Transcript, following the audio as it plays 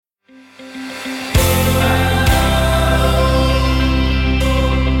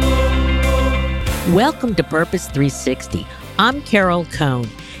Welcome to Purpose 360. I'm Carol Cohn,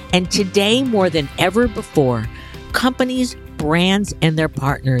 and today more than ever before, companies, brands, and their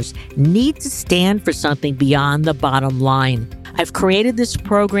partners need to stand for something beyond the bottom line. I've created this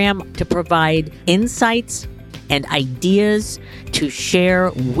program to provide insights and ideas to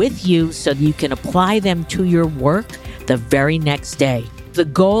share with you so that you can apply them to your work the very next day. The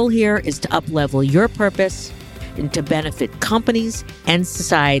goal here is to up-level your purpose and to benefit companies and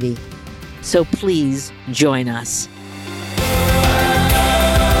society. So please join us.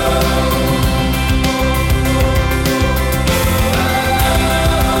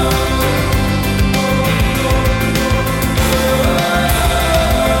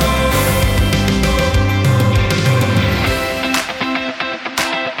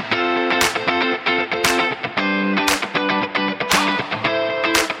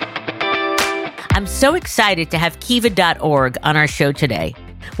 I'm so excited to have Kiva.org on our show today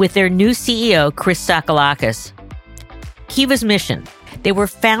with their new CEO, Chris Sakalakis. Kiva's mission: they were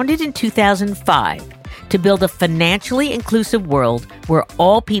founded in 2005 to build a financially inclusive world where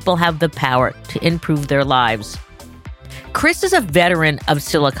all people have the power to improve their lives. Chris is a veteran of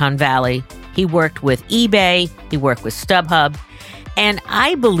Silicon Valley. He worked with eBay, he worked with StubHub, and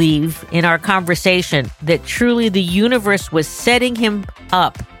I believe in our conversation that truly the universe was setting him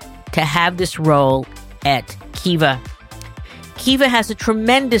up to have this role at Kiva. Kiva has a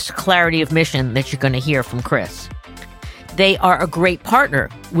tremendous clarity of mission that you're going to hear from Chris. They are a great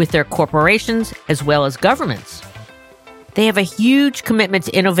partner with their corporations as well as governments. They have a huge commitment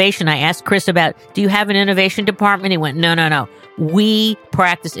to innovation. I asked Chris about, do you have an innovation department? He went, no. We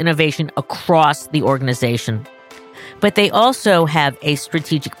practice innovation across the organization. But they also have a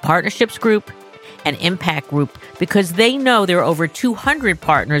strategic partnerships group, an impact group, because they know there are over 200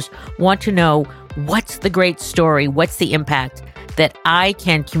 partners want to know what's the great story, what's the impact that I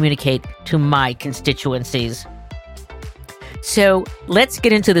can communicate to my constituencies. So let's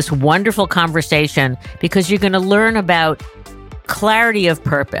get into this wonderful conversation because you're going to learn about clarity of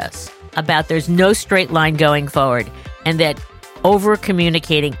purpose, about there's no straight line going forward, and that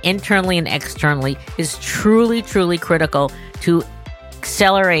over-communicating internally and externally is truly, truly critical to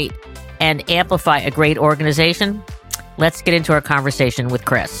accelerate and amplify a great organization. Let's get into our conversation with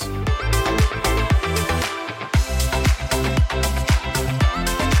Chris.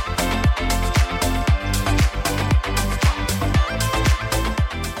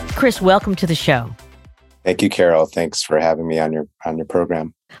 Chris, welcome to the show. Thank you, Carol. Thanks for having me on your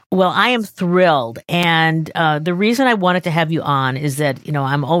program. Well, I am thrilled. And the reason I wanted to have you on is that,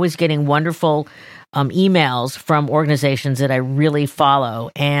 I'm always getting wonderful emails from organizations that I really follow.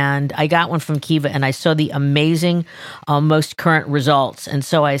 And I got one from Kiva and I saw the amazing, most current results. And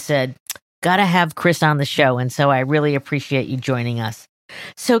so I said, got to have Chris on the show. And so I really appreciate you joining us.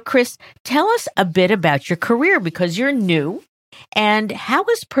 So Chris, tell us a bit about your career because you're new. And how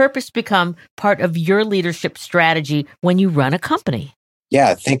has purpose become part of your leadership strategy when you run a company?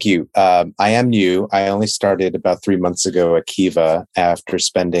 Yeah, thank you. I am new. I only started about 3 months ago at Kiva after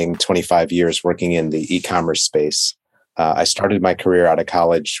spending 25 years working in the e-commerce space. I started my career out of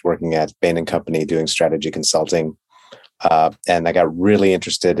college working at Bain & Company doing strategy consulting. And I got really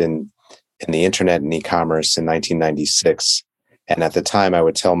interested in the internet and e-commerce in 1996. And at the time, I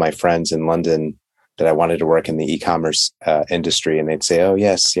would tell my friends in London that I wanted to work in the e-commerce industry. And they'd say, oh,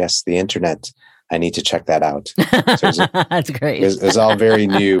 yes, the internet. I need to check that out. So That's great. It was all very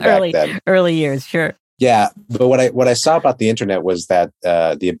new back then. Early years, sure. Yeah. But what I saw about the internet was that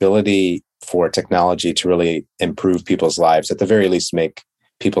the ability for technology to really improve people's lives, at the very least, make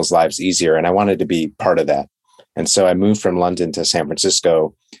people's lives easier. And I wanted to be part of that. And so I moved from London to San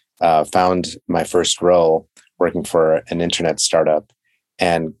Francisco, found my first role working for an internet startup,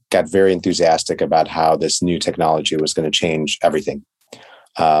 and got very enthusiastic about how this new technology was going to change everything.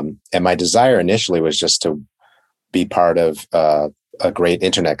 And my desire initially was just to be part of a great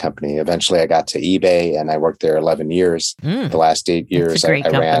internet company. Eventually, I got to eBay, and I worked there 11 years. The last 8 years, It's a great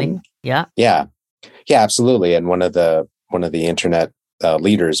company. ran. Yeah, absolutely. And one of the internet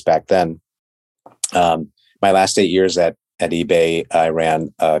leaders back then. My last 8 years at eBay, I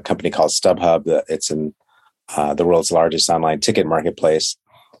ran a company called StubHub. It's in the world's largest online ticket marketplace.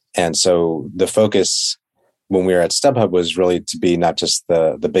 And so the focus when we were at StubHub was really to be not just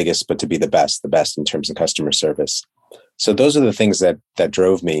the biggest, but to be the best in terms of customer service. So those are the things that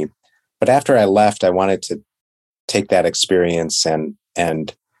drove me. But after I left, I wanted to take that experience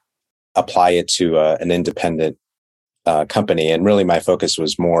and apply it to an independent company. And really my focus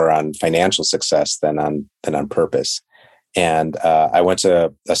was more on financial success than on purpose. And I went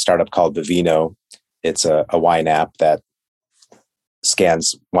to a startup called Vivino. It's a wine app that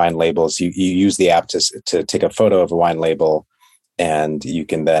scans wine labels. You use the app to take a photo of a wine label, and you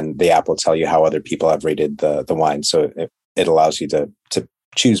can then, the app will tell you how other people have rated the wine. So it allows you to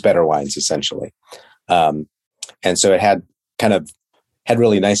choose better wines, essentially. And so it had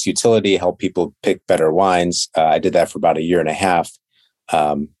really nice utility, help people pick better wines. I did that for about a year and a half.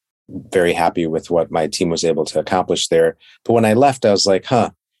 Very happy with what my team was able to accomplish there. But when I left, I was like,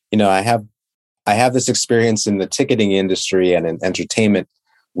 I have this experience in the ticketing industry and in entertainment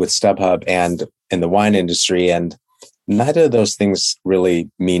with StubHub and in the wine industry, and neither of those things really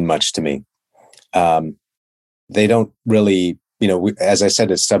mean much to me. They don't really, as I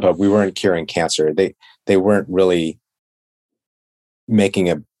said at StubHub, we weren't curing cancer. They weren't really making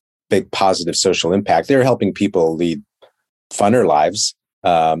a big positive social impact. They were helping people lead funner lives,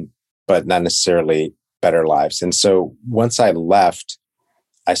 but not necessarily better lives. And so once I left,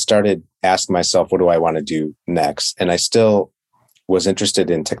 I started asking myself, what do I want to do next? And I still was interested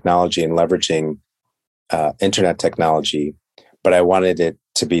in technology and leveraging internet technology, but I wanted it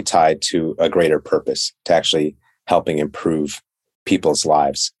to be tied to a greater purpose, to actually helping improve people's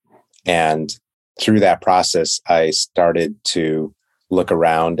lives. And through that process, I started to look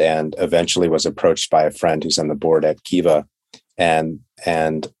around and eventually was approached by a friend who's on the board at Kiva. And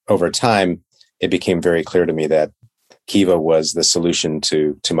over time, it became very clear to me that Kiva was the solution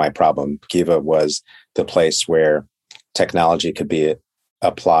to my problem. Kiva was the place where technology could be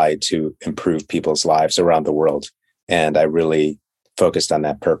applied to improve people's lives around the world. And I really focused on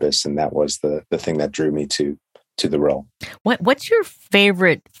that purpose. And that was the thing that drew me to the role. What's your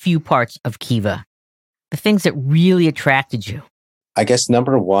favorite few parts of Kiva? The things that really attracted you? I guess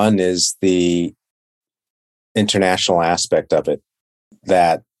number one is the international aspect of it,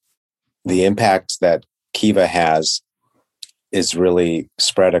 that the impact that Kiva has is really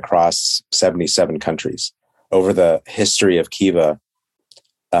spread across 77 countries. Over the history of Kiva,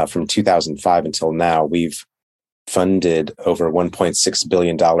 from 2005 until now, we've funded over $1.6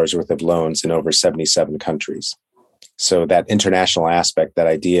 billion worth of loans in over 77 countries. So that international aspect, that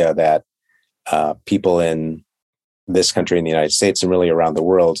idea that people in this country, in the United States, and really around the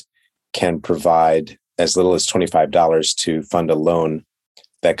world, can provide as little as $25 to fund a loan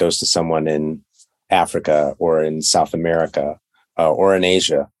that goes to someone in Africa or in South America or in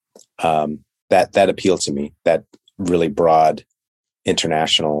Asia, that appealed to me, that really broad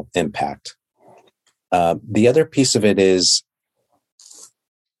international impact. The other piece of it is,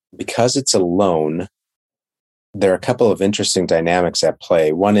 because it's a loan, there are a couple of interesting dynamics at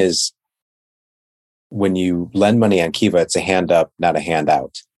play. One is, when you lend money on Kiva, it's a hand up, not a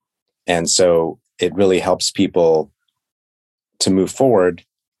handout. And so it really helps people to move forward,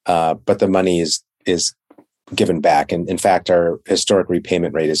 but the money is given back. And in fact, our historic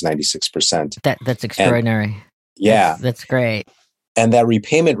repayment rate is 96%. That's extraordinary. And, yeah. That's great. And that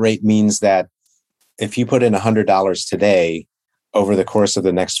repayment rate means that if you put in $100 today, over the course of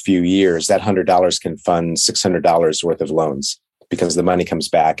the next few years, that $100 can fund $600 worth of loans, because the money comes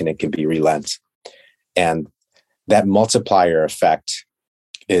back and it can be relent. And that multiplier effect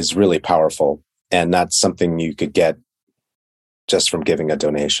is really powerful and not something you could get just from giving a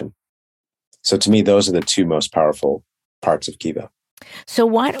donation. So to me, those are the two most powerful parts of Kiva. So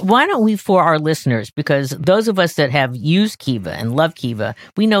why don't we, for our listeners, because those of us that have used Kiva and love Kiva,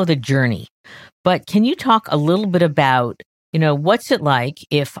 we know the journey. But can you talk a little bit about, what's it like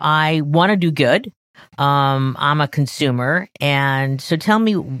if I want to do good? I'm a consumer. And so tell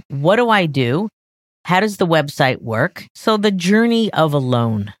me, what do I do? How does the website work? So the journey of a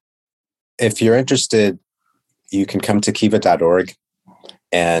loan. If you're interested, you can come to kiva.org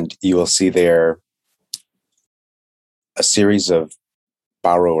and you will see there a series of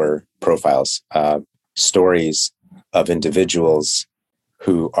borrower profiles, stories of individuals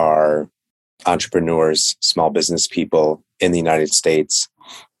who are entrepreneurs, small business people in the United States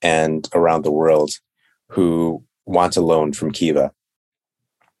and around the world who want a loan from Kiva.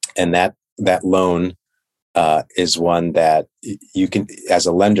 And that loan is one that you can, as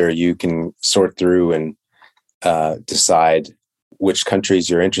a lender, you can sort through and decide which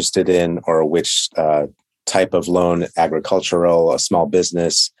countries you're interested in, or which type of loan, agricultural, a small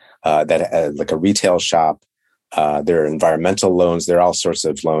business, that like a retail shop. There are environmental loans. There are all sorts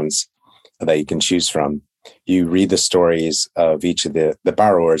of loans that you can choose from. You read the stories of each of the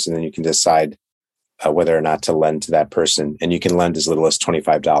borrowers, and then you can decide whether or not to lend to that person. And you can lend as little as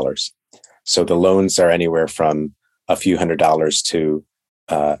 $25. So the loans are anywhere from a few $100s to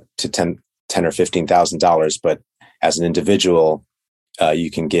 $10,000 or $15,000. But as an individual, you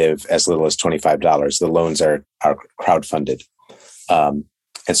can give as little as $25. The loans are crowdfunded.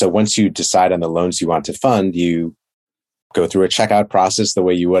 And so once you decide on the loans you want to fund, you go through a checkout process the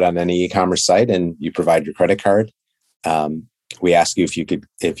way you would on any e-commerce site, and you provide your credit card. We ask you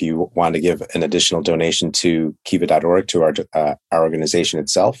if you want to give an additional donation to Kiva.org, to our organization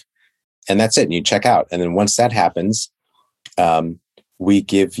itself, and that's it. And you check out, and then once that happens, we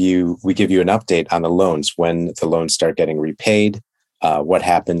give you an update on the loans, when the loans start getting repaid, what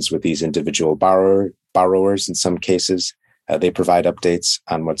happens with these individual borrowers. In some cases, they provide updates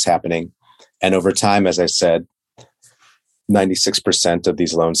on what's happening, and over time, as I said, 96% of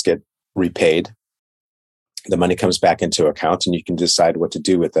these loans get repaid. The money comes back into account, and you can decide what to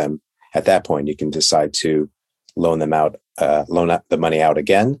do with them. At that point, you can decide to loan the money out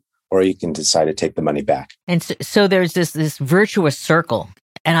again, or you can decide to take the money back. And so there's this virtuous circle.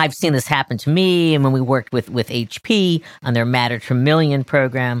 And I've seen this happen to me. And when we worked with HP on their Matter to Million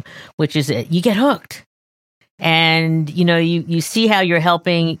program, which is you get hooked. And, you see how you're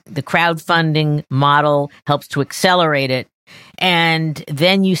helping. The crowdfunding model helps to accelerate it. And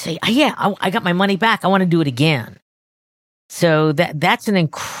then you say, I got my money back. I want to do it again. So that's an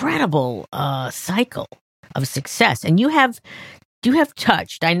incredible cycle of success. And you have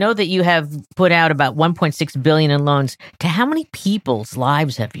touched, I know that you have put out about $1.6 billion in loans. To how many people's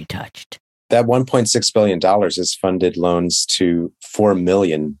lives have you touched? That $1.6 billion has funded loans to 4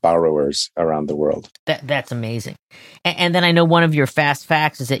 million borrowers around the world. That's amazing. And then I know one of your fast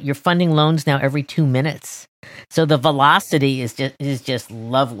facts is that you're funding loans now every 2 minutes. So the velocity is just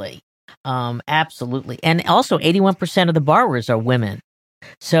lovely. Absolutely. And also 81% of the borrowers are women.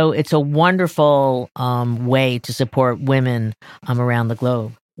 So it's a wonderful way to support women around the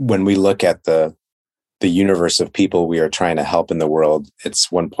globe. When we look at the universe of people we are trying to help in the world, it's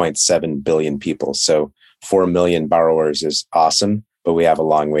 1.7 billion people. So 4 million borrowers is awesome, but we have a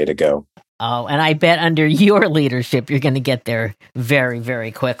long way to go. Oh, and I bet under your leadership, you're going to get there very,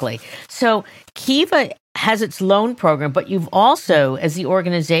 very quickly. So Kiva has its loan program, but you've also, as the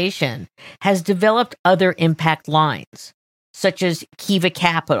organization, has developed other impact lines, such as Kiva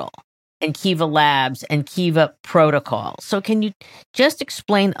Capital and Kiva Labs and Kiva Protocol. So can you just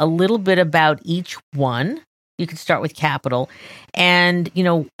explain a little bit about each one? You could start with Capital. And,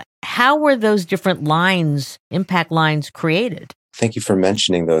 how were those different lines, impact lines, created? Thank you for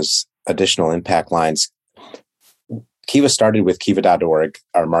mentioning those additional impact lines. Kiva started with Kiva.org,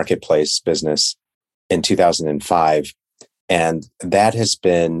 our marketplace business, in 2005. And that has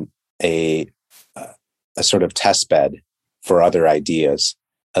been a sort of test bed for other ideas.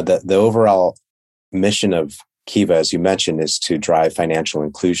 The overall mission of Kiva, as you mentioned, is to drive financial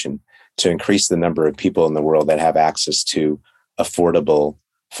inclusion, to increase the number of people in the world that have access to affordable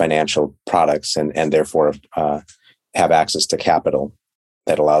financial products and therefore have access to capital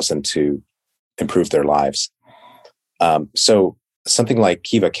that allows them to improve their lives. So something like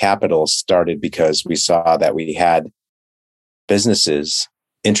Kiva Capital started because we saw that we had businesses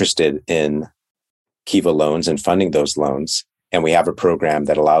interested in Kiva loans and funding those loans. And we have a program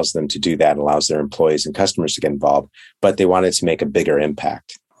that allows them to do that, allows their employees and customers to get involved, but they wanted to make a bigger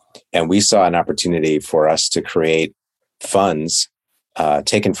impact. And we saw an opportunity for us to create funds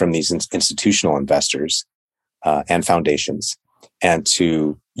taken from these institutional investors and foundations, and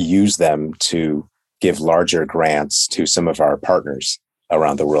to use them to give larger grants to some of our partners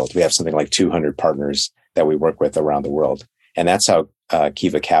around the world. We have something like 200 partners that we work with around the world. And that's how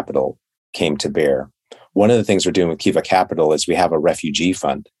Kiva Capital came to bear. One of the things we're doing with Kiva Capital is we have a refugee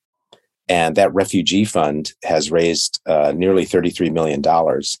fund. And that refugee fund has raised nearly $33 million.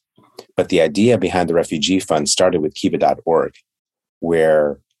 But the idea behind the refugee fund started with Kiva.org,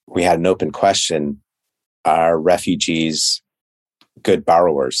 where we had an open question: are refugees good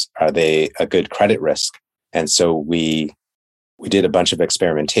borrowers? Are they a good credit risk? And so we did a bunch of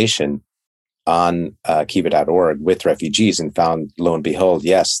experimentation on Kiva.org with refugees and found, lo and behold,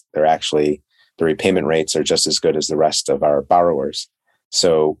 yes, the repayment rates are just as good as the rest of our borrowers.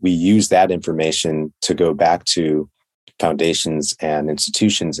 So we use that information to go back to foundations and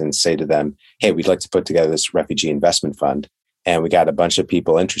institutions and say to them, hey, we'd like to put together this refugee investment fund. And we got a bunch of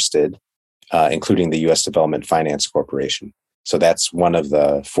people interested, including the U.S. Development Finance Corporation. So that's one of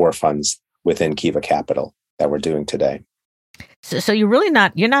the 4 funds within Kiva Capital that we're doing today. So you're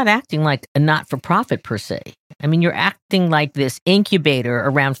not acting like a not-for-profit per se. I mean, you're acting like this incubator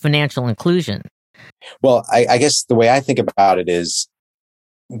around financial inclusion. Well, I guess the way I think about it is,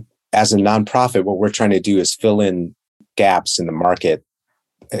 as a nonprofit, what we're trying to do is fill in gaps in the market,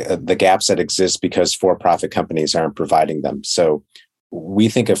 the gaps that exist because for-profit companies aren't providing them. So we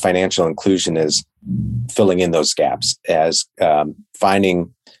think of financial inclusion as filling in those gaps, as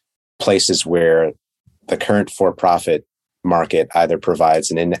finding places where the current for-profit market either provides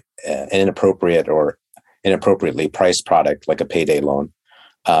an inappropriate or an appropriately priced product like a payday loan,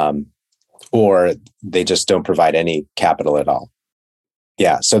 or they just don't provide any capital at all.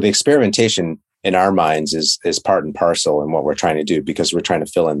 Yeah. So the experimentation in our minds is part and parcel in what we're trying to do, because we're trying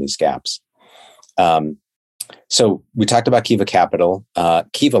to fill in these gaps. So we talked about Kiva Capital.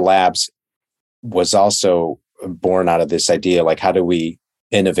 Kiva Labs was also born out of this idea, like, how do we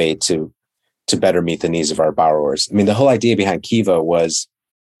innovate to better meet the needs of our borrowers? I mean, the whole idea behind Kiva was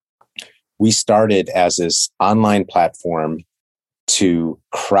we started as this online platform to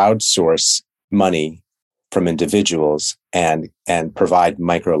crowdsource money from individuals and provide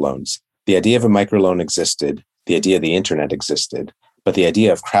microloans. The idea of a microloan existed, the idea of the internet existed, but the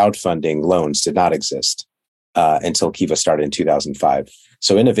idea of crowdfunding loans did not exist until Kiva started in 2005.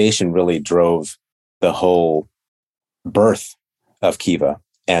 So innovation really drove the whole birth of Kiva.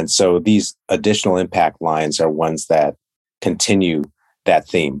 And so these additional impact lines are ones that continue that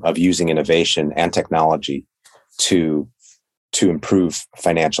theme of using innovation and technology to improve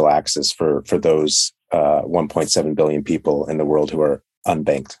financial access for those 1.7 billion people in the world who are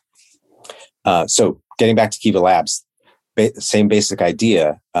unbanked. So getting back to Kiva Labs, same basic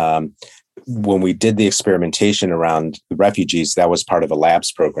idea. When we did the experimentation around the refugees, that was part of a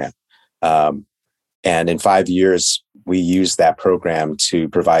labs program. And in 5 years, we used that program to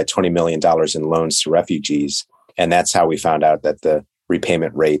provide $20 million in loans to refugees. And that's how we found out that the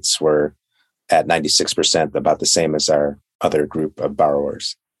repayment rates were at 96%, about the same as our other group of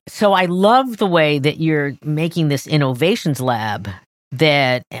borrowers. So I love the way that you're making this innovations lab,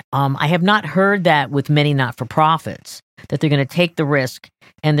 that I have not heard that with many not-for-profits, that they're going to take the risk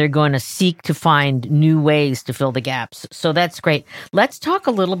and they're going to seek to find new ways to fill the gaps. So that's great. Let's talk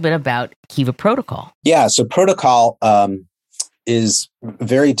a little bit about Kiva Protocol. Yeah, so Protocol is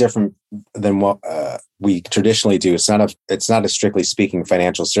very different than what we traditionally do. It's not a strictly speaking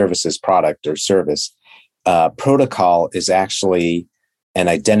financial services product or service. Protocol is actually an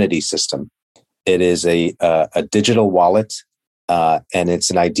identity system. It is a digital wallet, and it's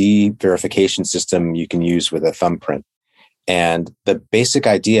an ID verification system you can use with a thumbprint. And the basic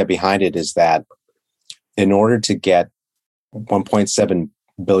idea behind it is that in order to get 1.7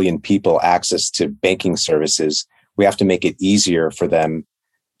 billion people access to banking services, we have to make it easier for them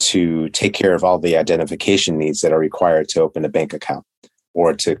to take care of all the identification needs that are required to open a bank account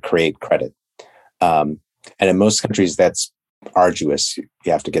or to create credit. And in most countries, that's arduous.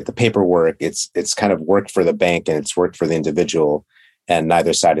 You have to get the paperwork. It's kind of work for the bank and it's work for the individual, and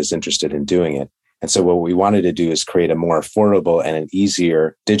neither side is interested in doing it. And so what we wanted to do is create a more affordable and an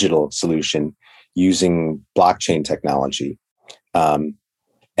easier digital solution using blockchain technology. And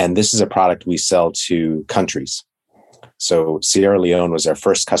this is a product we sell to countries. So Sierra Leone was our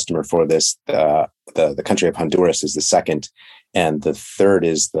first customer for this. The country of Honduras is the second. And the third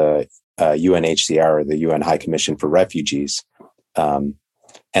is the UNHCR, or the UN High Commission for Refugees. And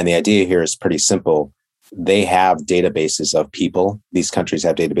the idea here is pretty simple. They have databases of people. These countries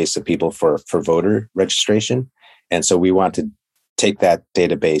have databases of people for voter registration. And so we want to take that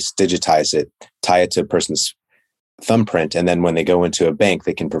database, digitize it, tie it to a person's thumbprint. And then when they go into a bank,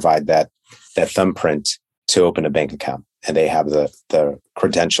 they can provide that thumbprint to open a bank account. And they have the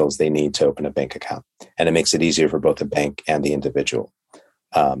credentials they need to open a bank account. And it makes it easier for both the bank and the individual.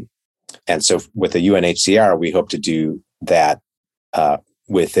 And so with the UNHCR, we hope to do that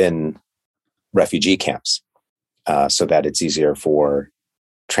within refugee camps so that it's easier for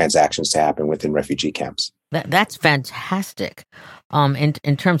transactions to happen within refugee camps. That's fantastic.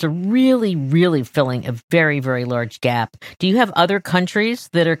 In terms of really, really filling a very, very large gap. Do you have other countries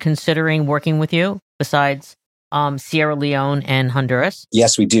that are considering working with you besides Sierra Leone and Honduras?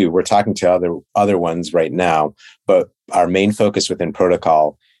 Yes, we do. We're talking to other ones right now, but our main focus within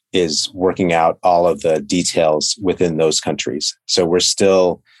Protocol is working out all of the details within those countries. So we're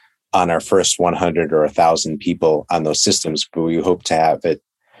still on our first 100 or 1,000 people on those systems, but we hope to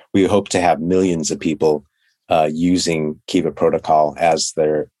have millions of people using Kiva Protocol as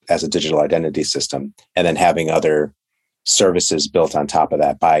a digital identity system, and then having other services built on top of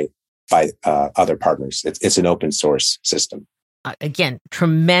that by other partners. It's an open source system. Again,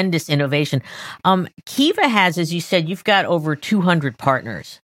 tremendous innovation. Kiva has, as you said, you've got over 200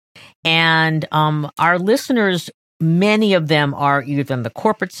 partners. And our listeners, many of them are either on the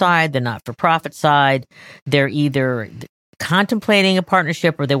corporate side, the not-for-profit side. They're either contemplating a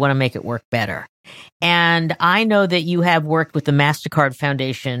partnership or they want to make it work better. And I know that you have worked with the MasterCard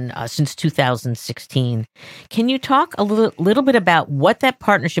Foundation since 2016. Can you talk a little bit about what that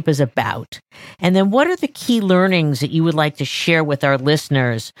partnership is about? And then what are the key learnings that you would like to share with our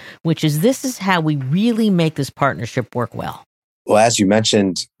listeners, which is this is how we really make this partnership work well? Well, as you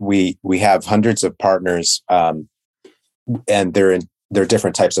mentioned, we have hundreds of partners, and they're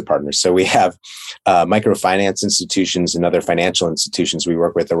different types of partners. So we have microfinance institutions and other financial institutions we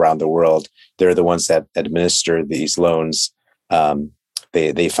work with around the world. They're the ones that administer these loans.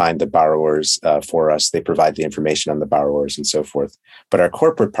 They find the borrowers for us. They provide the information on the borrowers and so forth. But our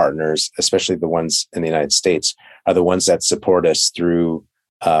corporate partners, especially the ones in the United States, are the ones that support us through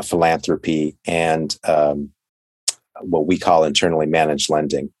philanthropy and what we call internally managed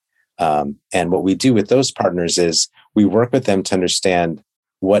lending. And what we do with those partners is we work with them to understand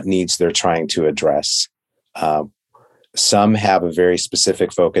what needs they're trying to address. Some have a very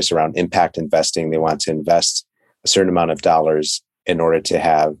specific focus around impact investing. They want to invest a certain amount of dollars in order to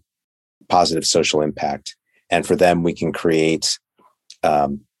have positive social impact. And for them, we can create a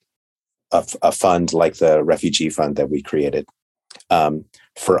fund like the refugee fund that we created.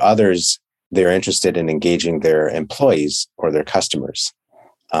 For others, they're interested in engaging their employees or their customers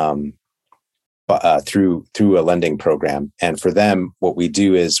through a lending program. And for them, what we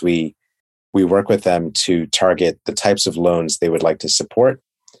do is we work with them to target the types of loans they would like to support.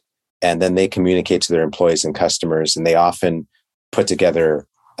 And then they communicate to their employees and customers, and they often put together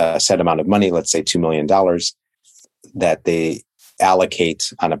a set amount of money, let's say $2 million, that they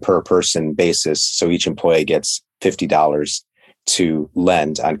allocate on a per person basis. So each employee gets $50 to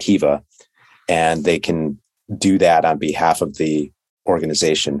lend on Kiva, and they can do that on behalf of the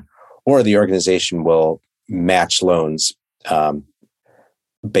organization, or the organization will match loans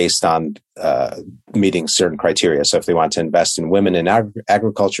based on meeting certain criteria. So if they want to invest in women in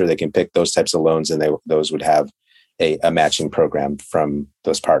agriculture, they can pick those types of loans, and those would have a matching program from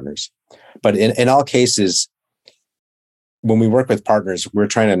those partners. But in all cases, when we work with partners, we're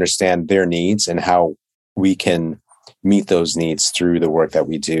trying to understand their needs and how we can meet those needs through the work that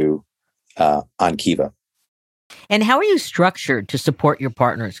we do on Kiva. And how are you structured to support your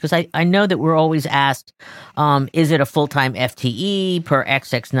partners? Because I know that we're always asked, is it a full-time FTE per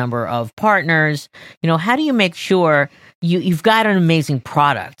XX number of partners? How do you make sure you've got an amazing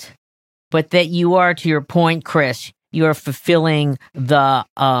product, but that you are, to your point, Chris, you're fulfilling the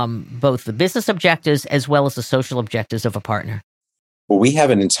both the business objectives as well as the social objectives of a partner? Well, we have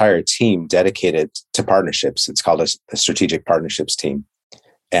an entire team dedicated to partnerships. It's called a strategic partnerships team.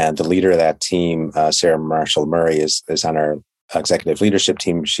 And the leader of that team, Sarah Marshall Murray, is on our executive leadership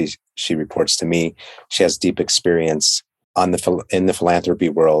team. She reports to me. She has deep experience in the philanthropy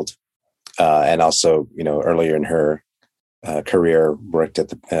world, and also, earlier in her career, worked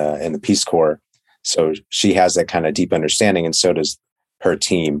at in the Peace Corps. So she has that kind of deep understanding, and so does her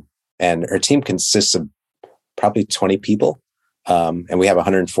team. And her team consists of probably 20 people, and we have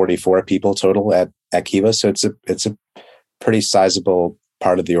 144 people total at Kiva. So it's a pretty sizable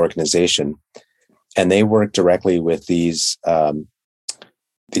part of the organization, and they work directly with these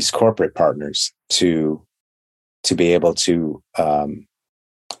corporate partners to be able to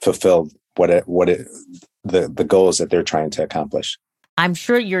fulfill the goals that they're trying to accomplish. I'm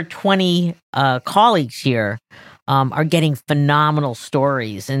sure your 20 colleagues here are getting phenomenal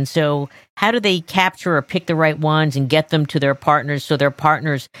stories, and so how do they capture or pick the right ones and get them to their partners so their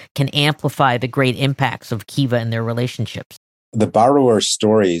partners can amplify the great impacts of Kiva in their relationships? The borrower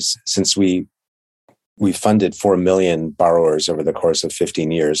stories, since we funded 4 million borrowers over the course of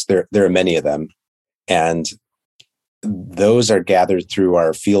 15 years, there are many of them. And those are gathered through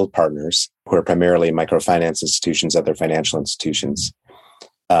our field partners, who are primarily microfinance institutions, other financial institutions.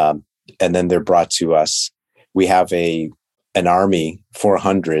 And then they're brought to us. We have an army,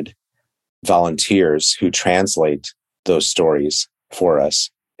 400 volunteers who translate those stories for us.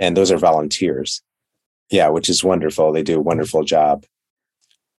 And those are volunteers. Yeah, which is wonderful. They do a wonderful job.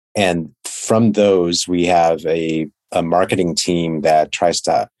 And from those, we have a marketing team that tries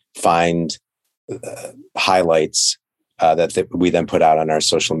to find highlights that we then put out on our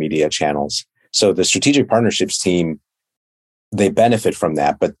social media channels. So the strategic partnerships team, they benefit from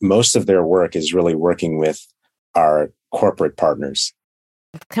that, but most of their work is really working with our corporate partners.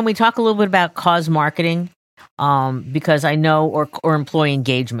 Can we talk a little bit about cause marketing? Because I know, or employee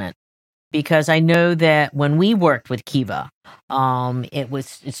engagement. Because I know that when we worked with Kiva,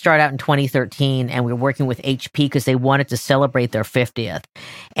 it started out in 2013, and we were working with HP because they wanted to celebrate their 50th,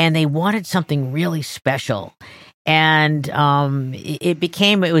 and they wanted something really special. And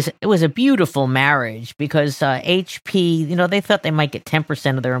it was a beautiful marriage because HP, they thought they might get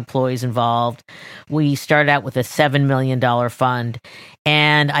 10% of their employees involved. We started out with a $7 million fund.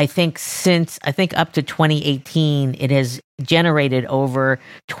 And I think up to 2018, it has generated over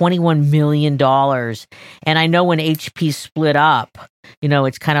 $21 million. And I know when HP split up,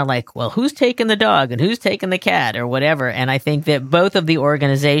 it's kind of like, well, who's taking the dog and who's taking the cat or whatever. And I think that both of the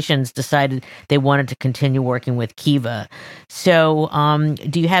organizations decided they wanted to continue working with Kiva. So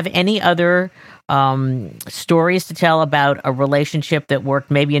do you have any other stories to tell about a relationship that worked,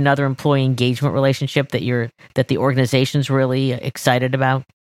 maybe another employee engagement relationship that the organization's really excited about?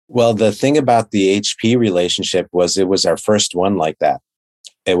 Well, the thing about the HP relationship was it was our first one like that.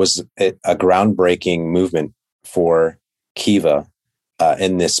 It was a groundbreaking movement for Kiva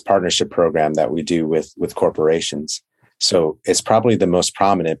in this partnership program that we do with corporations. So it's probably the most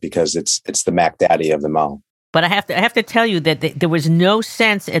prominent because it's the Mac Daddy of them all. But I have to tell you that there was no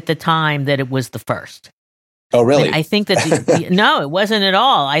sense at the time that it was the first. Oh, really? I think that no, it wasn't at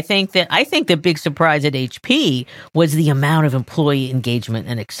all. I think the big surprise at HP was the amount of employee engagement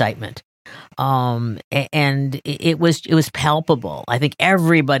and excitement. And it was palpable. I think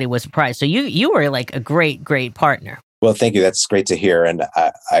everybody was surprised. So you were like a great partner. Well, thank you. That's great to hear. And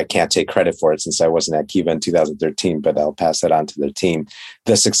I can't take credit for it since I wasn't at Kiva in 2013, but I'll pass that on to their team.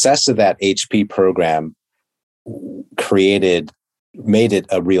 The success of that HP program made it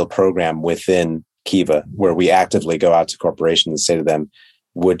a real program within Kiva, where we actively go out to corporations and say to them,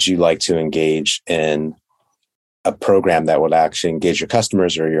 would you like to engage in a program that would actually engage your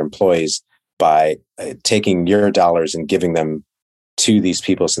customers or your employees by taking your dollars and giving them to these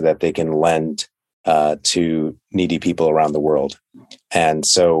people so that they can lend to needy people around the world? And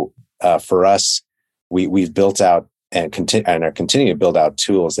so for us, we've built out and are continuing to build out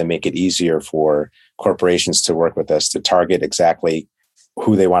tools that make it easier for corporations to work with us to target exactly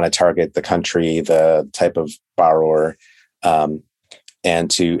who they want to target, the country, the type of borrower,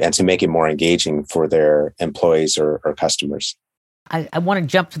 and to make it more engaging for their employees or customers. I want to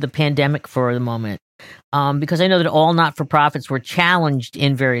jump to the pandemic for the moment, because I know that all not-for-profits were challenged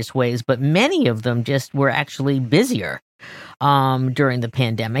in various ways, but many of them just were actually busier during the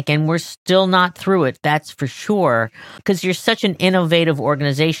pandemic, and we're still not through it, that's for sure, because you're such an innovative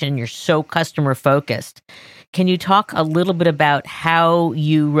organization, you're so customer-focused. Can you talk a little bit about how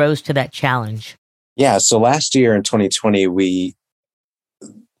you rose to that challenge? Yeah, so last year in 2020,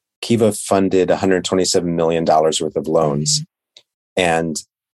 Kiva funded $127 million worth of loans, and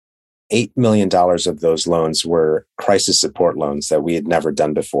 $8 million of those loans were crisis support loans that we had never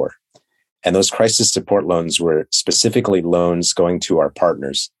done before. And those crisis support loans were specifically loans going to our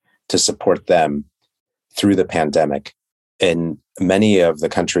partners to support them through the pandemic. In many of the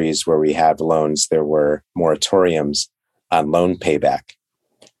countries where we have loans, there were moratoriums on loan payback.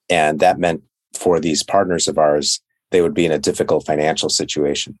 And that meant for these partners of ours, they would be in a difficult financial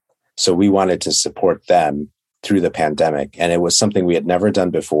situation. So we wanted to support them through the pandemic. And it was something we had never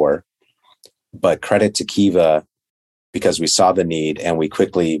done before. But credit to Kiva, because we saw the need and we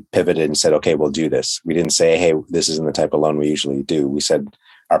quickly pivoted and said, okay, we'll do this. We didn't say, hey, this isn't the type of loan we usually do. We said,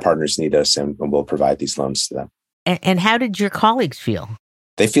 our partners need us and we'll provide these loans to them. And how did your colleagues feel?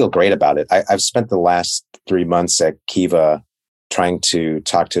 They feel great about it. I've spent the last 3 months at Kiva trying to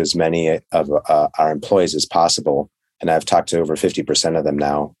talk to as many of our employees as possible. And I've talked to over 50% of them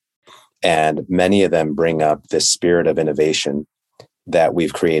now. And many of them bring up this spirit of innovation that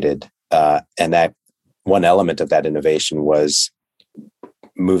we've created. And that one element of that innovation was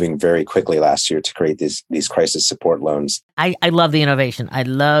moving very quickly last year to create these crisis support loans. I love the innovation. I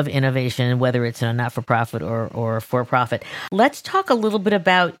love innovation, whether it's in a not-for-profit or for-profit. Let's talk a little bit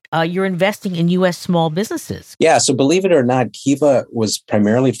about your investing in U.S. small businesses. Yeah, so believe it or not, Kiva was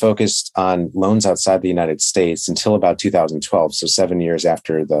primarily focused on loans outside the United States until about 2012, so 7 years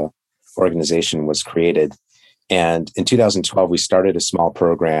after the organization was created. And in 2012, we started a small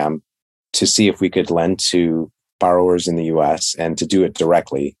program to see if we could lend to borrowers in the U.S. and to do it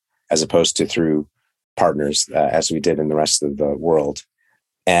directly as opposed to through partners, as we did in the rest of the world.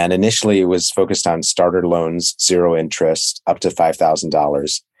 And initially, it was focused on starter loans, zero interest, up to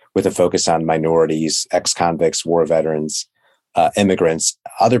 $5,000, with a focus on minorities, ex-convicts, war veterans, immigrants,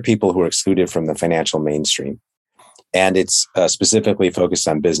 other people who are excluded from the financial mainstream. And it's specifically focused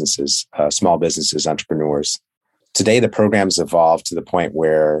on businesses, small businesses, entrepreneurs. Today, the program's evolved to the point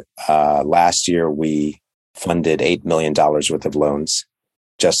where last year we funded $8 million worth of loans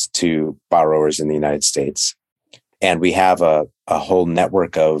just to borrowers in the United States. And we have a whole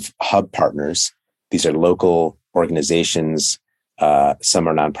network of hub partners. These are local organizations. Some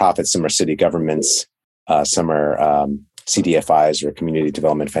are nonprofits, some are city governments, some are CDFIs or community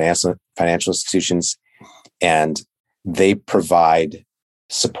development financial institutions. And they provide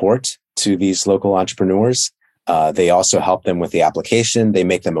support to these local entrepreneurs. They also help them with the application. They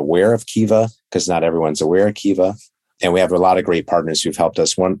make them aware of Kiva because not everyone's aware of Kiva. And we have a lot of great partners who've helped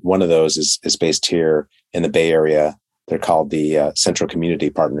us. One of those is based here in the Bay Area. They're called the Central Community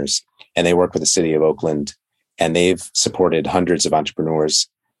Partners, and they work with the city of Oakland, and they've supported hundreds of entrepreneurs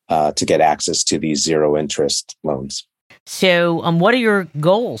to get access to these zero interest loans. So what are your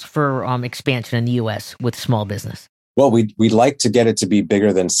goals for expansion in the U.S. with small business? Well, we'd like to get it to be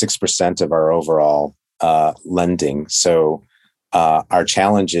bigger than 6% of our overall lending. So our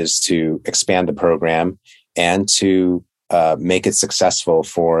challenge is to expand the program and to make it successful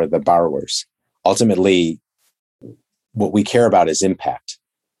for the borrowers. Ultimately, what we care about is impact.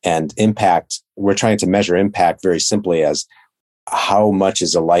 And impact, we're trying to measure impact very simply as how much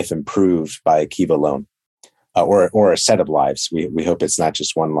is a life improved by a Kiva loan or a set of lives. We hope it's not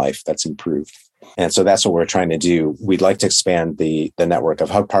just one life that's improved. And so that's what we're trying to do. We'd like to expand the network of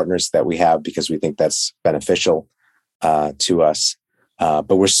hub partners that we have because we think that's beneficial to us.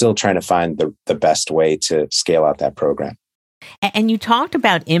 But we're still trying to find the best way to scale out that program. And you talked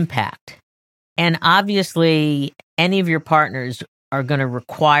about impact. And obviously, any of your partners are going to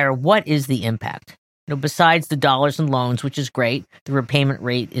require what is the impact? Besides the dollars and loans, which is great, the repayment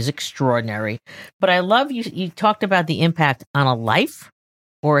rate is extraordinary. But I love you talked about the impact on a life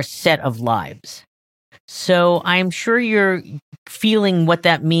or a set of lives. So I'm sure you're feeling what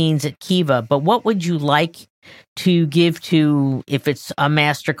that means at Kiva, but what would you like to give to, if it's a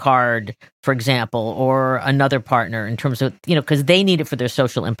MasterCard, for example, or another partner in terms of, because they need it for their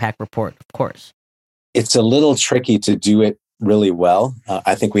social impact report, of course. It's a little tricky to do it really well.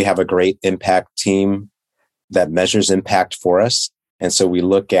 I think we have a great impact team that measures impact for us. And so we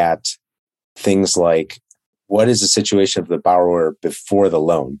look at things like, what is the situation of the borrower before the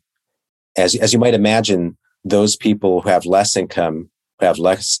loan? As you might imagine, those people who have less income, who have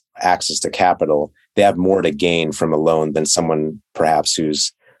less access to capital, they have more to gain from a loan than someone perhaps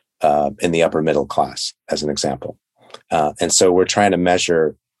who's in the upper middle class, as an example. And so we're trying to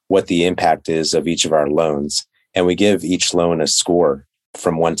measure what the impact is of each of our loans. And we give each loan a score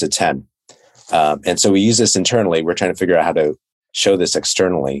from 1 to 10. And so we use this internally. We're trying to figure out how to show this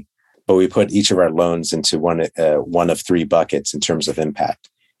externally, but we put each of our loans into one of 3 buckets in terms of impact.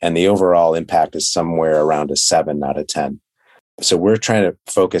 And the overall impact is somewhere around a 7 out of 10. So we're trying to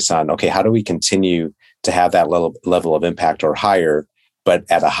focus on, okay, how do we continue to have that level of impact or higher, but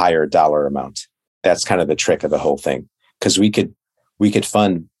at a higher dollar amount? That's kind of the trick of the whole thing. Because we could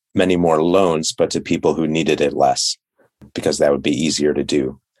fund many more loans, but to people who needed it less, because that would be easier to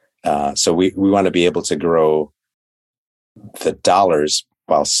do. So we want to be able to grow the dollars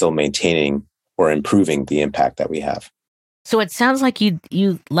while still maintaining or improving the impact that we have. So it sounds like you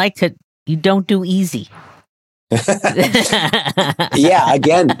don't do easy. Yeah,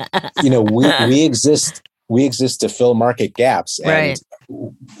 again, we exist to fill market gaps. And right.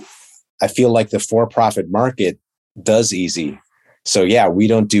 I feel like the for-profit market does easy. So yeah, we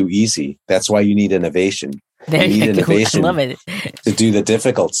don't do easy. That's why you need innovation. You need innovation. I love it. To do the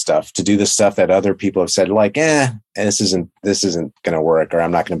difficult stuff, to do the stuff that other people have said, like, this isn't going to work, or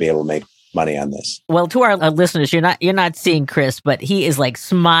I'm not going to be able to make money on this. Well, to our listeners, you're not seeing Chris, but he is like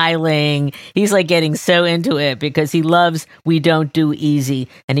smiling. He's like getting so into it because he loves We Don't Do Easy,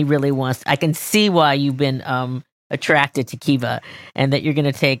 and he really wants. I can see why you've been attracted to Kiva, and that you're going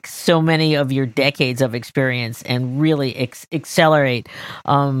to take so many of your decades of experience and really accelerate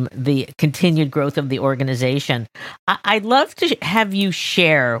the continued growth of the organization. I'd love to have you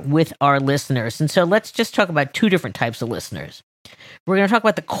share with our listeners, and so let's just talk about 2 different types of listeners. We're going to talk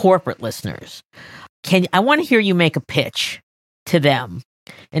about the corporate listeners. I want to hear you make a pitch to them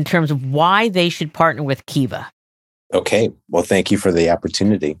in terms of why they should partner with Kiva. Okay. Well, thank you for the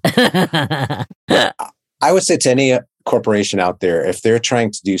opportunity. I would say to any corporation out there, if they're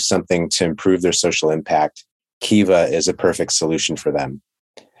trying to do something to improve their social impact, Kiva is a perfect solution for them.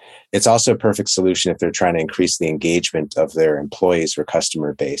 It's also a perfect solution if they're trying to increase the engagement of their employees or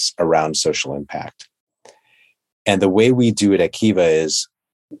customer base around social impact. And the way we do it at Kiva is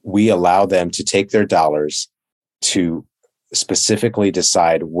we allow them to take their dollars to specifically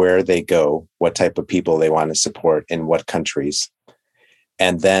decide where they go, what type of people they want to support in what countries,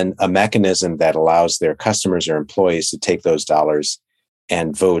 and then a mechanism that allows their customers or employees to take those dollars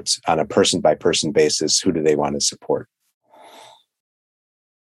and vote on a person-by-person basis, who do they want to support.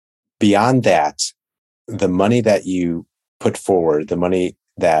 Beyond that, the money that you put forward, the money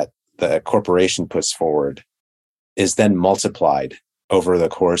that the corporation puts forward, is then multiplied over the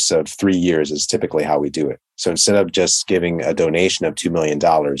course of 3 years is typically how we do it. So instead of just giving a donation of $2 million,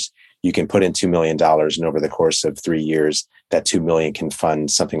 you can put in $2 million, and over the course of 3 years, that $2 million can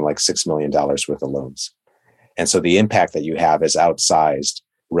fund something like $6 million worth of loans. And so the impact that you have is outsized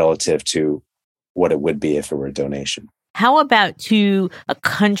relative to what it would be if it were a donation. How about to a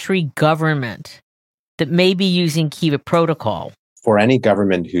country government that may be using Kiva Protocol? For any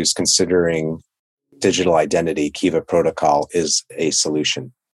government who's considering digital identity, Kiva Protocol is a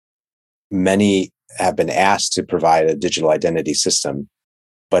solution. Many have been asked to provide a digital identity system,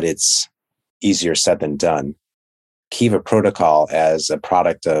 but it's easier said than done. Kiva Protocol, as a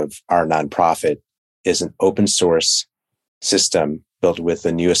product of our nonprofit, is an open source system built with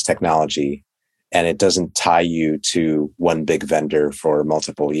the newest technology, and it doesn't tie you to one big vendor for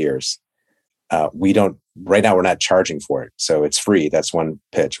multiple years. Right now we're not charging for it. So it's free. That's one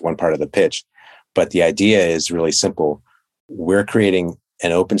part of the pitch. But the idea is really simple. We're creating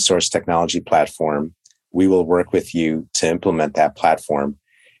an open source technology platform. We will work with you to implement that platform.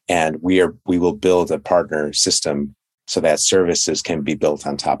 And we will build a partner system so that services can be built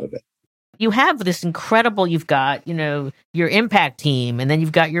on top of it. You have this incredible, you've got, your impact team, and then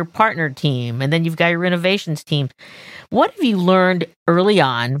you've got your partner team, and then you've got your innovations team. What have you learned early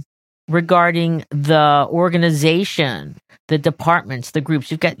on regarding the organization, the departments, the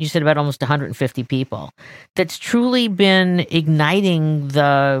groups? You said about almost 150 people. That's truly been igniting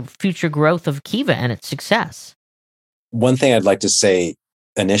the future growth of Kiva and its success. One thing I'd like to say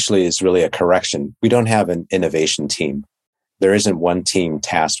initially is really a correction. We don't have an innovation team. There isn't one team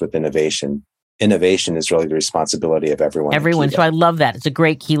tasked with innovation. Innovation is really the responsibility of everyone. Everyone. So I love that. It's a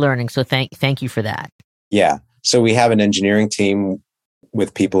great key learning. So thank you for that. Yeah. So we have an engineering team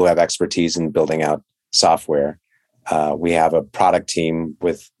with people who have expertise in building out software. We have a product team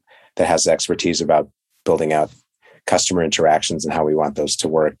that has expertise about building out customer interactions and how we want those to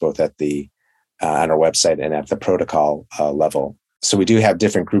work, both at on our website and at the protocol level. So we do have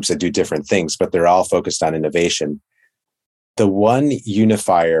different groups that do different things, but they're all focused on innovation. The one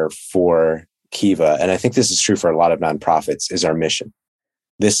unifier for Kiva, and I think this is true for a lot of nonprofits, is our mission.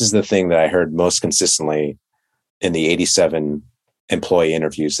 This is the thing that I heard most consistently in the 87 employee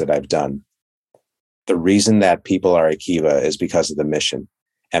interviews that I've done. The reason that people are at Kiva is because of the mission.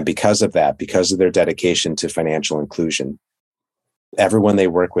 And because of that, because of their dedication to financial inclusion, everyone they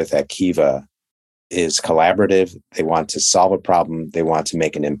work with at Kiva is collaborative. They want to solve a problem. They want to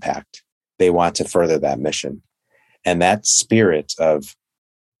make an impact. They want to further that mission. And that spirit of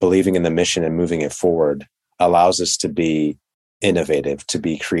believing in the mission and moving it forward allows us to be innovative, to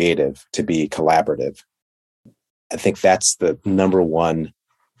be creative, to be collaborative. I think that's the number one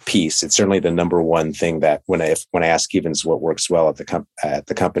piece. It's certainly the number one thing that when I ask Kivans what works well at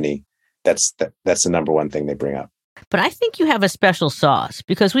the company, that's the number one thing they bring up. But I think you have a special sauce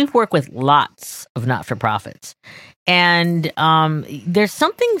because we've worked with lots of not-for-profits. And there's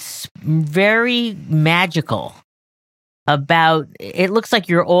something very magical about, it looks like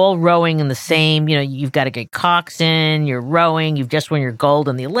you're all rowing in the same, you've got a good coxswain, you're rowing, you've just won your gold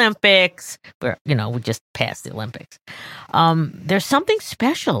in the Olympics, where, we just passed the Olympics. There's something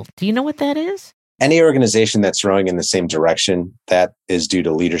special. Do you know what that is? Any organization that's rowing in the same direction, that is due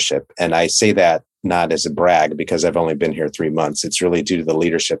to leadership. And I say that not as a brag because I've only been here 3 months. It's really due to the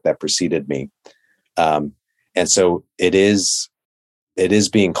leadership that preceded me. And so it is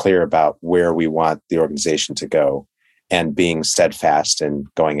being clear about where we want the organization to go and being steadfast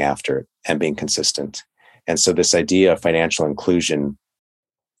and going after it and being consistent. And so this idea of financial inclusion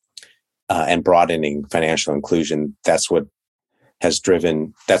and broadening financial inclusion, that's what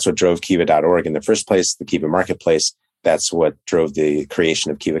drove Kiva.org in the first place, the Kiva Marketplace. That's what drove the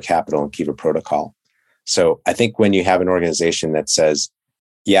creation of Kiva Capital and Kiva Protocol. So I think when you have an organization that says,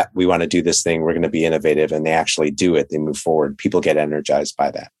 yeah, we want to do this thing, we're going to be innovative, and they actually do it, they move forward, people get energized by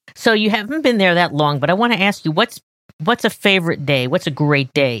that. So you haven't been there that long, but I want to ask you, what's a favorite day? What's a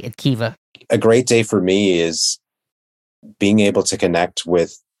great day at Kiva? A great day for me is being able to connect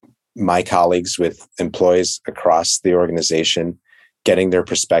with my colleagues, with employees across the organization, getting their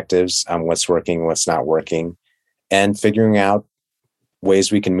perspectives on what's working, what's not working, and figuring out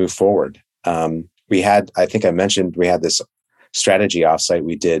ways we can move forward. I think I mentioned we had this strategy offsite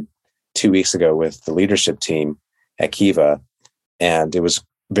we did 2 weeks ago with the leadership team at Kiva, and it was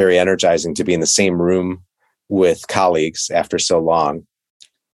very energizing to be in the same room with colleagues after so long.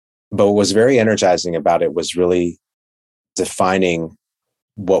 But what was very energizing about it was really defining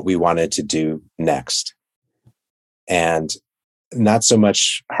what we wanted to do next. And not so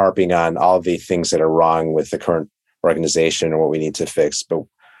much harping on all the things that are wrong with the current organization or what we need to fix, but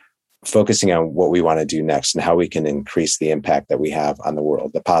focusing on what we want to do next and how we can increase the impact that we have on the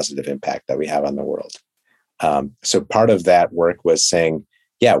world, the positive impact that we have on the world. So part of that work was saying,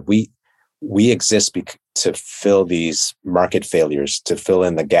 yeah, we exist to fill these market failures, to fill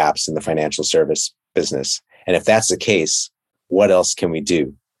in the gaps in the financial service business. And if that's the case, what else can we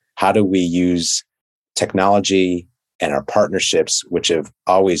do? how do we use technology and our partnerships, which have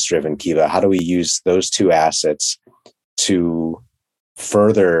always driven Kiva, how do we use those two assets to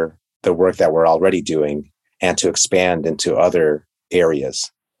further the work that we're already doing and to expand into other areas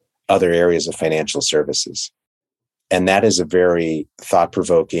of financial services? And that is a very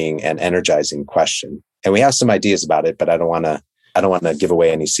thought-provoking and energizing question. And we have some ideas about it, but I don't want to give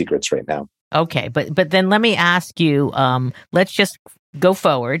away any secrets right now. Okay, but then let me ask you, let's just go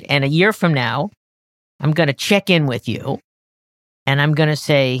forward, and a year from now, I'm going to check in with you, and I'm going to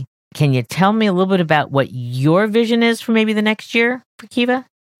say, can you tell me a little bit about what your vision is for maybe the next year for Kiva?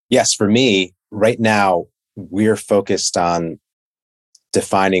 Yes, for me, right now, we're focused on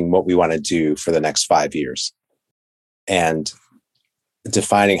defining what we want to do for the next 5 years and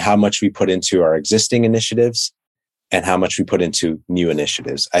defining how much we put into our existing initiatives and how much we put into new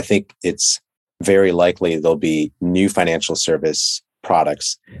initiatives. I think it's very likely there'll be new financial service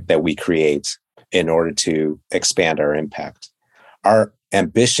products that we create in order to expand our impact. Our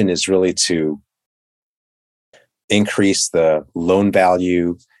ambition is really to increase the loan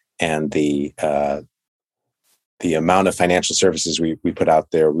value and the amount of financial services we put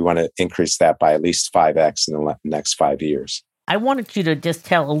out there. We want to increase that by at least 5x in the next 5 years. I wanted you to just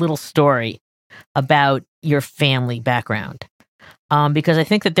tell a little story about your family background, because I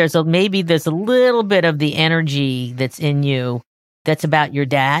think that there's a little bit of the energy that's in you that's about your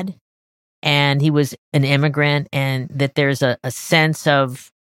dad, and he was an immigrant, and that there's a sense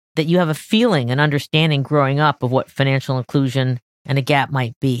of that you have a feeling and understanding growing up of what financial inclusion and a gap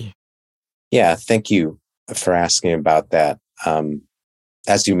might be. Yeah, thank you for asking about that.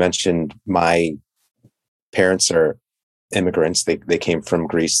 As you mentioned, my parents are immigrants. They came from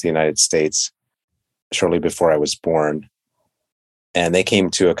Greece, the United States, shortly before I was born. And they came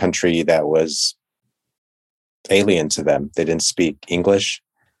to a country that was alien to them. They didn't speak English.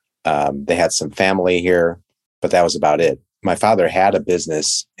 They had some family here, but that was about it. My father had a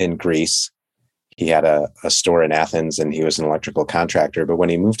business in Greece. He had a store in Athens, and he was an electrical contractor. But when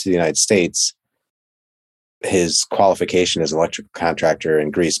he moved to the United States, his qualification as an electrical contractor in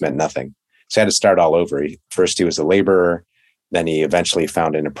Greece meant nothing. So he had to start all over. First, he was a laborer. Then he eventually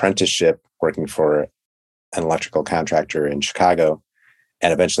found an apprenticeship working for an electrical contractor in Chicago.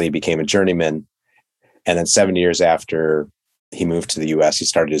 And eventually he became a journeyman. And then 7 years after he moved to the US, he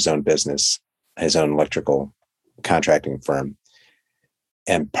started his own business, his own electrical contracting firm.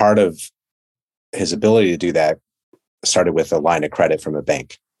 And part of his ability to do that started with a line of credit from a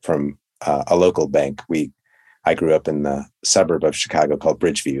bank, from a local bank. I grew up in the suburb of Chicago called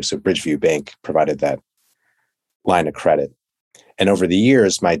Bridgeview. So Bridgeview Bank provided that line of credit. And over the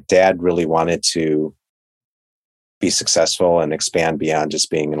years, my dad really wanted to be successful and expand beyond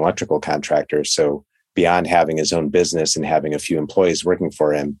just being an electrical contractor. So beyond having his own business and having a few employees working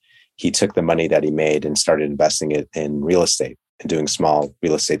for him, he took the money that he made and started investing it in real estate and doing small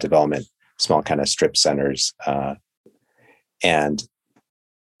real estate development, small kind of strip centers. And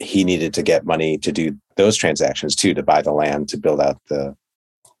he needed to get money to do those transactions too, to buy the land, to build out the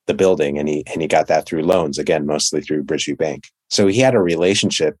building. And he got that through loans, again, mostly through Bridgeview Bank. So he had a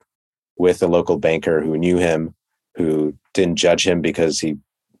relationship with a local banker who knew him, who didn't judge him because he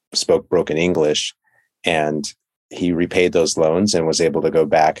spoke broken English. And he repaid those loans and was able to go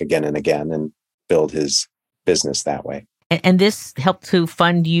back again and again and build his business that way. And this helped to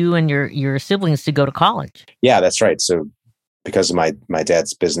fund you and your siblings to go to college. Yeah, that's right. So because of my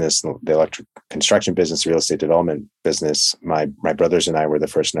dad's business, the electric construction business, real estate development business, my brothers and I were the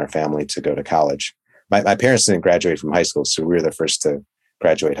first in our family to go to college. My parents didn't graduate from high school, so we were the first to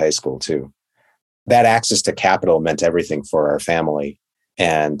graduate high school too. That access to capital meant everything for our family.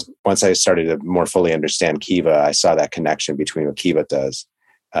 And once I started to more fully understand Kiva, I saw that connection between what Kiva does,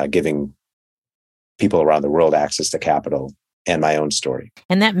 giving people around the world access to capital, and my own story.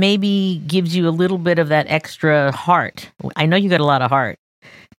 And that maybe gives you a little bit of that extra heart. I know you got a lot of heart,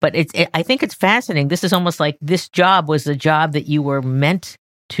 but I think it's fascinating. This is almost like this job was the job that you were meant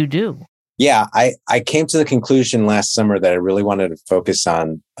to do. Yeah, I came to the conclusion last summer that I really wanted to focus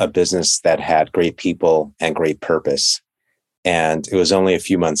on a business that had great people and great purpose. And it was only a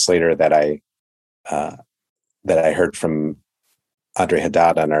few months later that I heard from Andre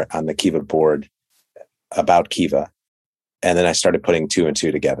Haddad on the Kiva board about Kiva. And then I started putting two and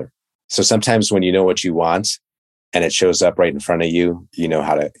two together. So sometimes when you know what you want and it shows up right in front of you, you know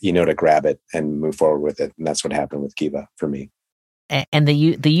to grab it and move forward with it. And that's what happened with Kiva for me. And the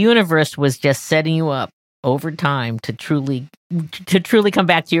universe was just setting you up over time to truly come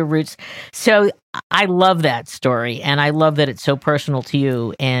back to your roots. So I love that story, and I love that it's so personal to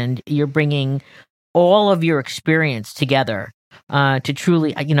you, and you're bringing all of your experience together to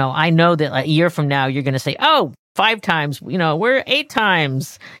truly, I know that a year from now, you're going to say, oh, 5 times, we're 8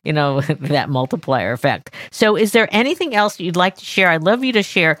 times, that multiplier effect. So is there anything else you'd like to share? I'd love you to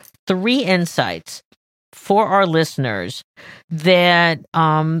share 3 insights for our listeners that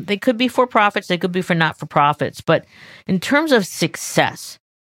they could be for profits, they could be for not for profits. But in terms of success,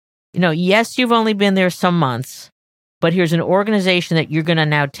 yes, you've only been there some months, but here's an organization that you're going to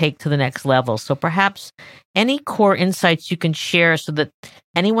now take to the next level. So perhaps any core insights you can share so that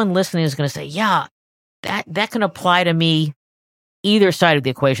anyone listening is going to say, yeah, that can apply to me either side of the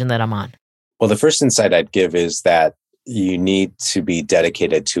equation that I'm on. Well, the first insight I'd give is that you need to be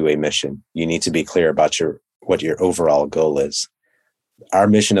dedicated to a mission. You need to be clear about what your overall goal is. Our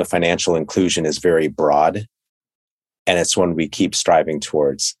mission of financial inclusion is very broad, and it's one we keep striving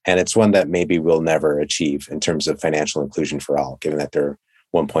towards. And it's one that maybe we'll never achieve in terms of financial inclusion for all, given that there are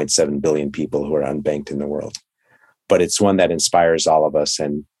 1.7 billion people who are unbanked in the world. But it's one that inspires all of us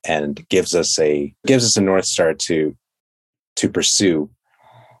and gives us a North Star to pursue.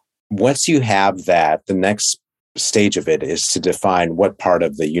 Once you have that, the next stage of it is to define what part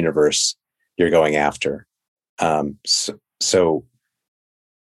of the universe you're going after. So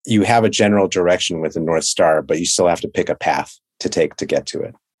you have a general direction with the North Star, but you still have to pick a path to take to get to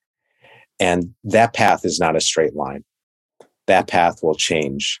it. And that path is not a straight line. That path will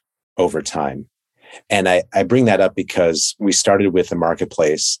change over time. And I bring that up because we started with the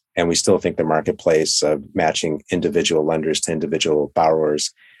marketplace, and we still think the marketplace of matching individual lenders to individual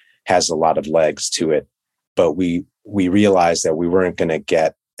borrowers has a lot of legs to it. But we realized that we weren't going to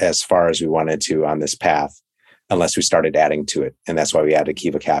get as far as we wanted to on this path unless we started adding to it. And that's why we added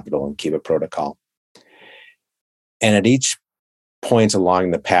Kiva Capital and Kiva Protocol. And at each point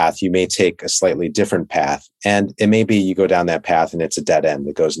along the path, you may take a slightly different path. And it may be you go down that path and it's a dead end.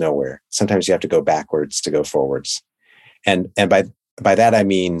 It goes nowhere. Sometimes you have to go backwards to go forwards. And by that, I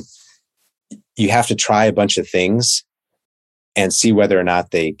mean, you have to try a bunch of things and see whether or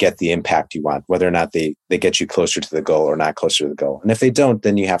not they get the impact you want, whether or not they get you closer to the goal or not closer to the goal. And if they don't,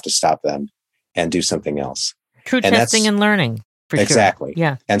 then you have to stop them and do something else. True testing and learning. For exactly. Sure.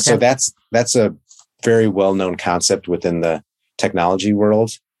 Yeah. And exactly. So that's a very well-known concept within the technology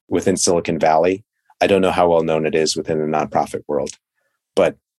world, within Silicon Valley. I don't know how well known it is within the nonprofit world,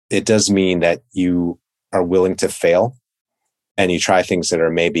 but it does mean that you are willing to fail and you try things that are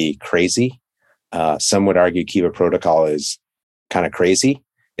maybe crazy. Some would argue Kiva Protocol is kind of crazy.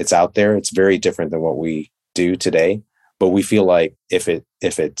 It's out there. It's very different than what we do today. But we feel like if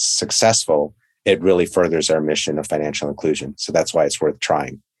it's successful, it really furthers our mission of financial inclusion. So that's why it's worth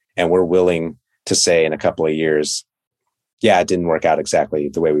trying. And we're willing to say in a couple of years, yeah, it didn't work out exactly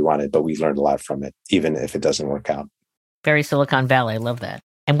the way we wanted, but we learned a lot from it, even if it doesn't work out. Very Silicon Valley. I love that.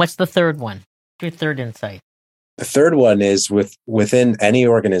 And what's the third one? Your third insight? The third one is within any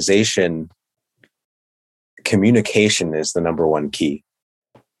organization, communication is the number one key.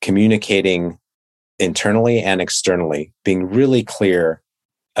 Communicating internally and externally, being really clear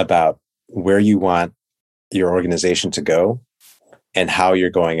about where you want your organization to go and how you're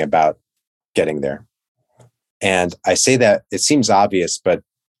going about getting there. And I say that it seems obvious, but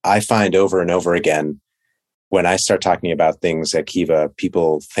I find over and over again, when I start talking about things at Kiva,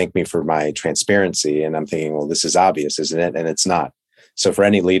 people thank me for my transparency. And I'm thinking, well, this is obvious, isn't it? And it's not. So for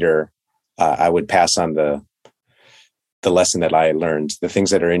any leader, I would pass on the lesson that I learned, the things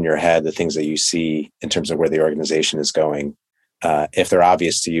that are in your head, the things that you see in terms of where the organization is going. If they're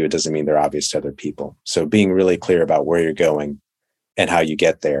obvious to you, it doesn't mean they're obvious to other people. So being really clear about where you're going and how you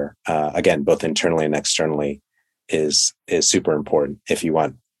get there, again, both internally and externally, is super important if you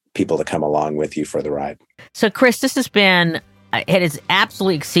want people to come along with you for the ride. So Chris, this has been, it has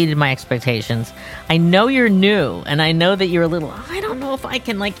absolutely exceeded my expectations. I know you're new and I know that you're a little, I don't know if I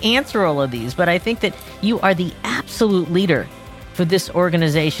can answer all of these, but I think that you are the absolute leader for this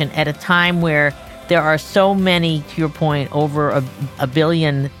organization at a time where there are so many, to your point, over a 1.7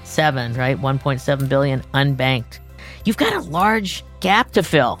 billion, right? 1.7 billion unbanked. You've got a large gap to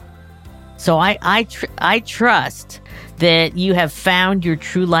fill. So I trust that you have found your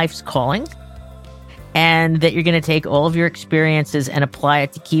true life's calling and that you're going to take all of your experiences and apply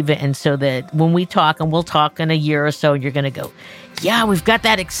it to Kiva. And so that when we talk, and we'll talk in a year or so, you're going to go, yeah, we've got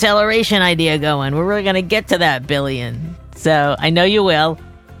that acceleration idea going. We're really going to get to that billion. So I know you will.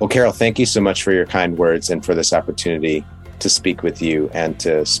 Well, Carol, thank you so much for your kind words and for this opportunity to speak with you and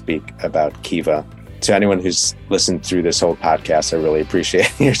to speak about Kiva. To anyone who's listened through this whole podcast, I really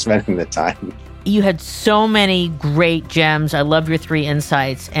appreciate you spending the time. You had so many great gems. I love your 3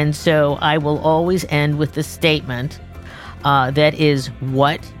 insights. And so I will always end with the statement that is,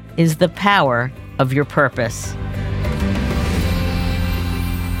 what is the power of your purpose?